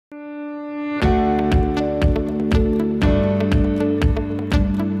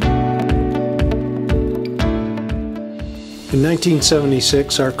In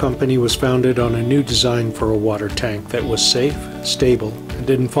 1976, our company was founded on a new design for a water tank that was safe, stable, and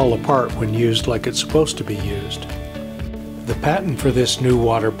didn't fall apart when used like it's supposed to be used. The patent for this new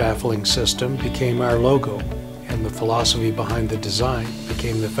water baffling system became our logo, and the philosophy behind the design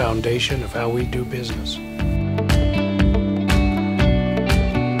became the foundation of how we do business.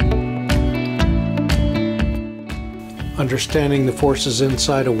 Understanding the forces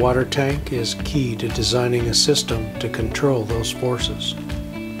inside a water tank is key to designing a system to control those forces.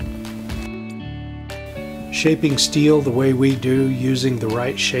 Shaping steel the way we do, using the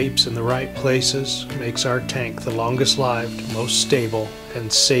right shapes in the right places, makes our tank the longest lived, most stable,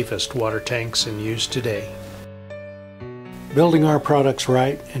 and safest water tanks in use today. Building our products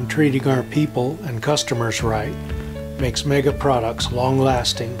right and treating our people and customers right makes Mega Products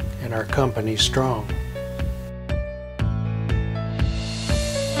long-lasting and our company strong.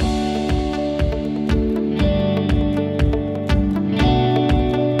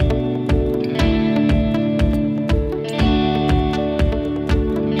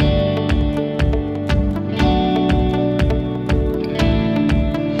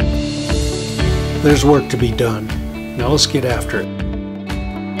 There's work to be done. Now let's get after it.